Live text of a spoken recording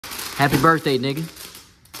Happy birthday, nigga.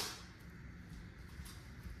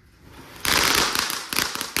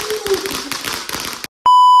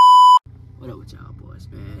 What up with y'all boys,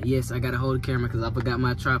 man? Yes, I gotta hold the camera because I forgot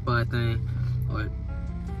my tripod thing. Or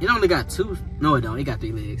it only got two. No, it don't. It got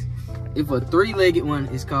 3 legs. If a 3-legged one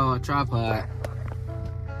is called tripod,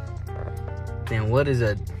 then what is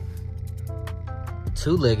a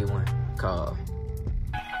 2-legged one called?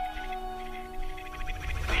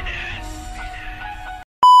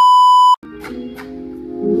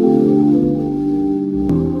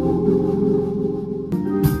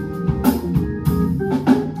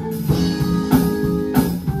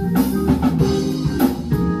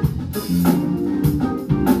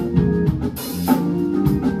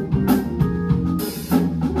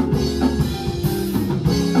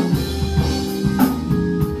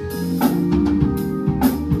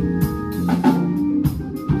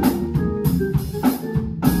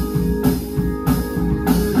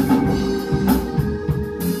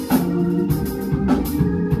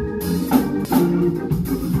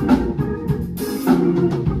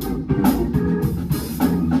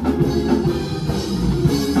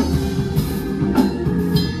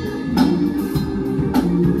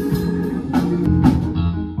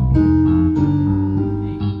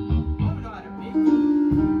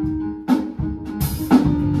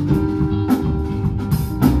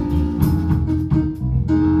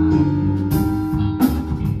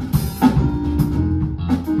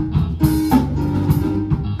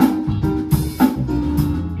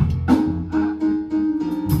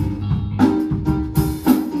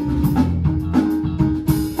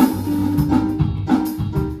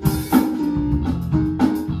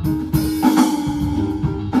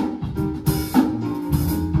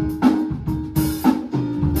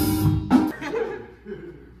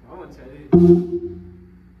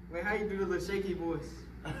 Wait, how you do the little shaky voice?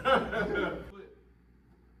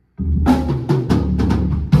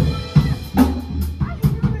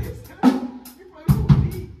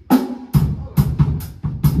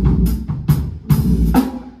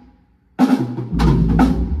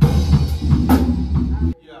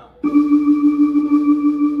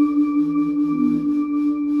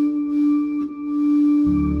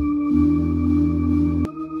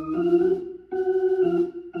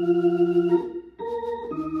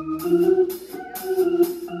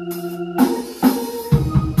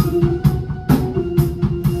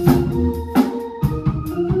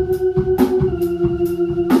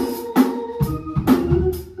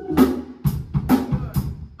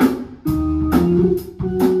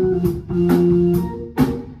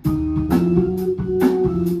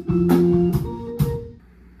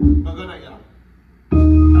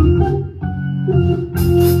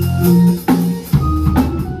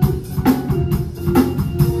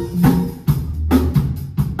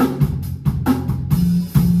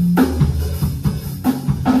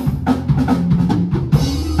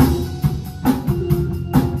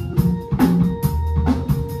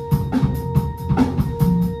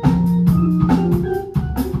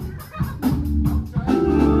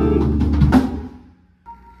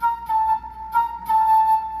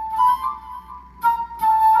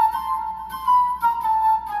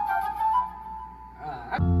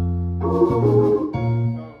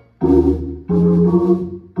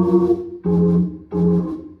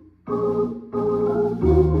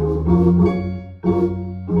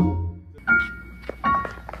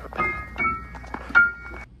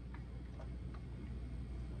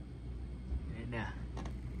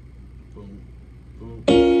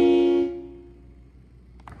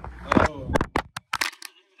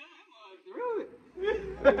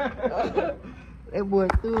 That boy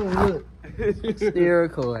threw it, look. Still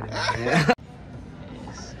recording, man.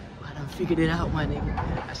 Yes. I done figured it out, my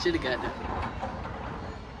nigga. I should've got that.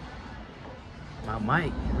 My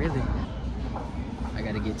mic, really. I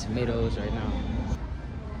gotta get tomatoes right now.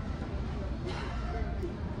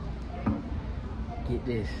 Get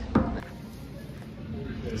this.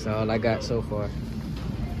 That's all I got so far.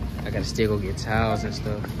 I gotta still go get towels and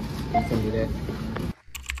stuff. You can do that.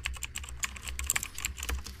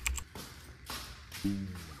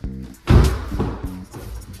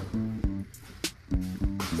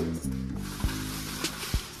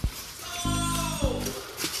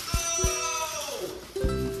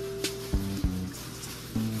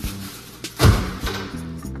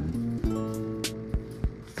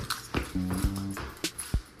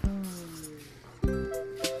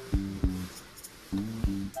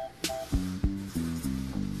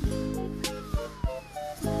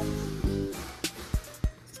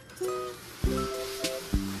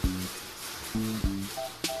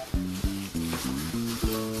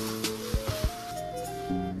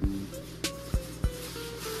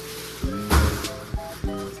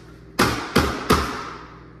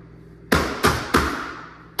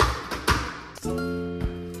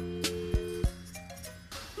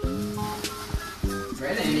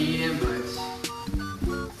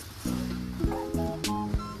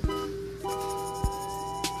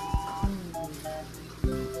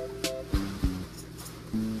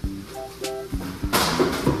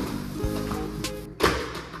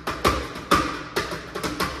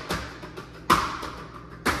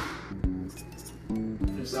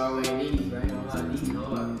 It's always these, but I ain't gonna lie, these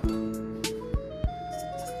hard.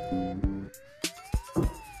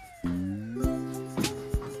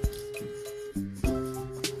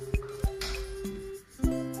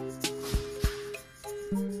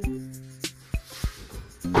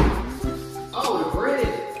 Oh, the bread.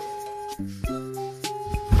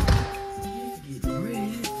 Can't forget the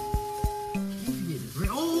bread. Can't forget the bread.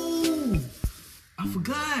 Oh, I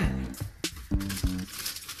forgot.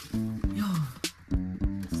 Yo.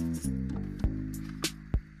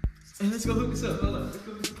 Hey, let's go hook this up. Hold on. Let's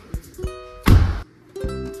go hook this up.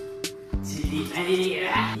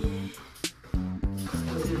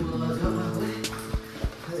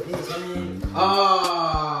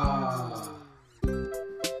 Oh,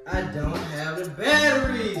 I don't have the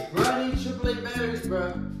batteries, bro. I need AAA batteries, bro.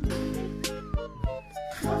 I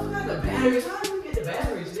forgot the batteries. How do you get the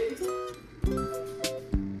batteries, nigga?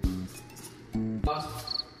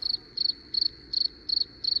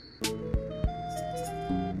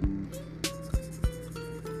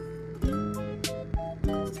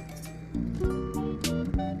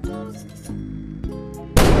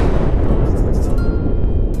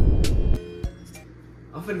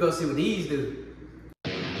 I'm finna go see what these do.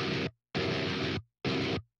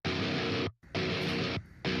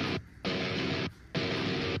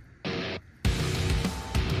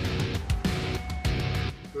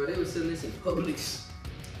 Bro, they was selling this in Publix.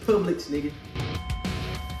 Publix, nigga.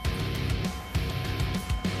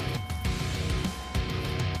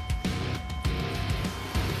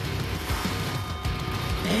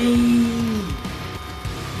 Hey!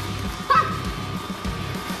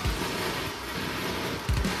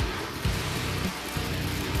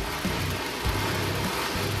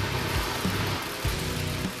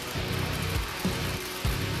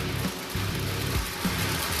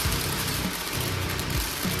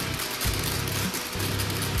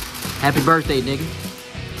 Happy birthday, nigga.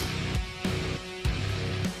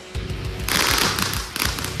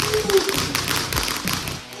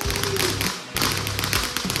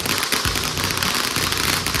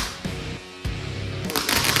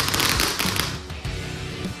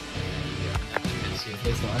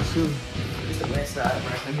 This is the west side,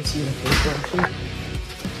 bro. Let me see the first one, too.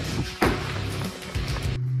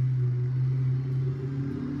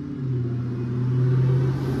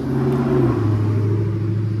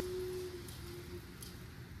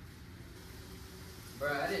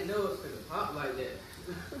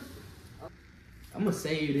 I'm gonna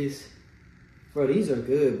save this. Bro, these are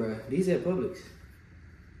good, bro. These at Publix.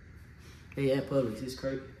 They at Publix, it's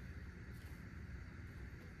crazy.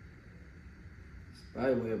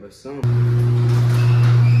 Spyware, but some.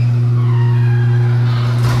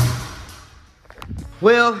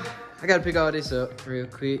 Well, I gotta pick all this up real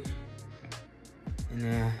quick. And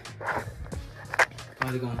then,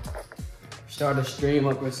 probably gonna start a stream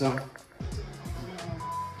up or something.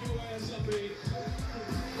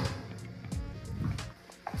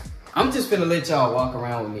 I'm just finna let y'all walk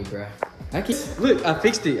around with me, bro. Look, I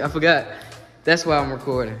fixed it. I forgot. That's why I'm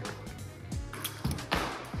recording.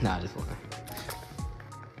 Nah, just one.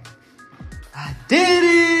 I did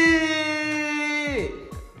it!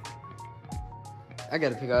 I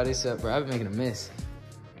gotta pick all this up, bro. I've been making a mess.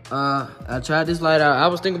 I tried this light out. I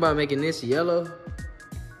was thinking about making this yellow.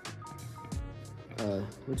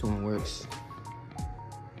 Which one works?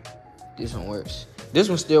 This one works. This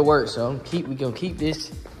one still works, so we gonna keep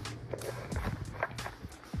this.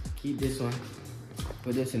 Keep this one.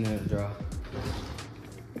 Put this in the drawer.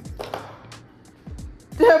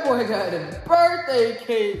 That boy got a birthday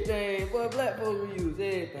cake, dang. Boy, black folks will use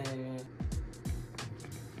everything, man.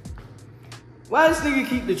 Why does this nigga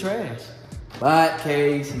keep the trash? Bot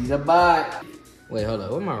case, he's a bot. Wait, hold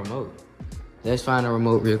up, where's my remote? Let's find the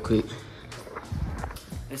remote real quick.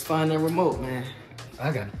 Let's find the remote, man.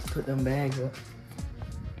 I gotta put them bags up.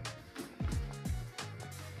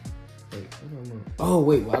 Oh,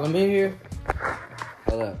 wait, while I'm in here,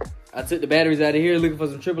 hold up. I took the batteries out of here looking for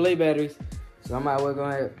some AAA batteries. So I might as well go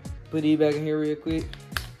ahead and put these back in here real quick.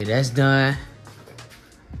 Okay, that's done.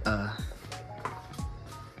 I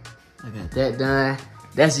got that done.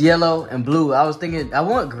 That's yellow and blue. I was thinking, I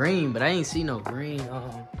want green, but I ain't see no green,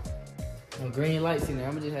 no green lights in there.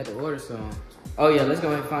 I'm gonna just have to order some. Oh yeah, let's go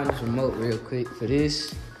ahead and find this remote real quick for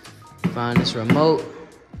this. Find this remote.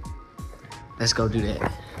 Let's go do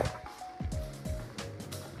that.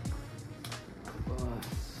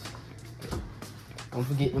 Don't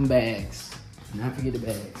forget them bags. Not forget the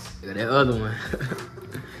bags. Look at that other one.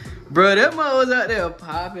 Bro, that mother was out there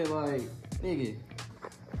popping like, nigga.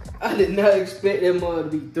 I did not expect that mother to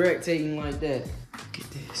be threat-taking like that. Look at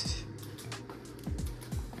this.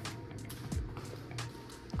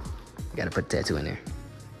 Gotta put a tattoo in there.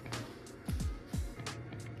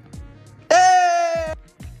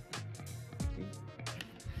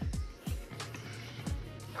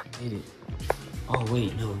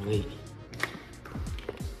 wait.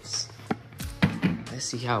 Let's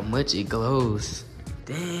see how much it glows.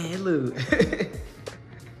 Damn, look.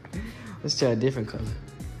 Let's try a different color.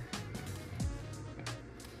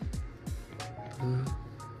 Blue,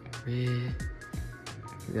 red.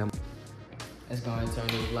 Let's go ahead and turn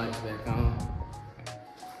these lights back on.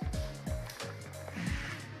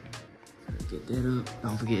 Get that up.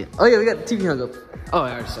 Don't forget. Oh yeah, we got the TV hung up. Oh,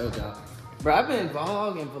 I already showed y'all. Bro, I've been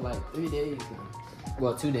vlogging for like 3 days now.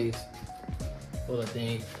 Well, 2 days. Full of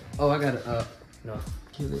things. Oh, I gotta, no.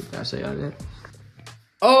 Can I show y'all that?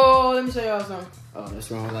 Oh, let me show y'all something. Oh, that's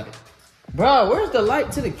wrong light. Bro, where's the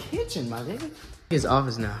light to the kitchen, my nigga? His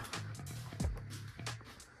office now.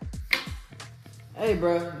 Hey,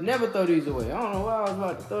 bro, never throw these away. I don't know why I was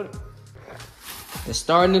about to throw it. They're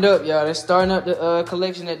starting it up, y'all. They're starting up the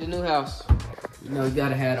collection at the new house. You know, you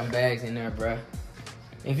gotta have them bags in there, bro.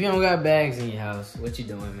 If you don't got bags in your house, what you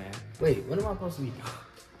doing, man? Wait, what am I supposed to be doing?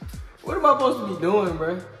 What am I supposed to be doing,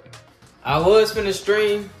 bro? I was finna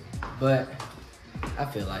stream, but I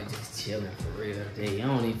feel like just chilling for real today. I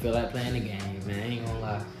don't even feel like playing the game, man. I ain't gonna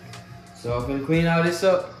lie. So I'm finna clean all this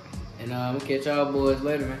up, and I'm gonna catch y'all boys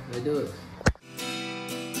later, man. Let's do it.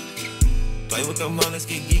 Play with them on, let's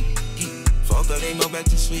get geek. Fuck her, they go back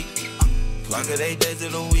to sleep. Clock her, they days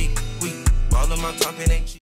of the week. Ball in my top, it ain't cheap.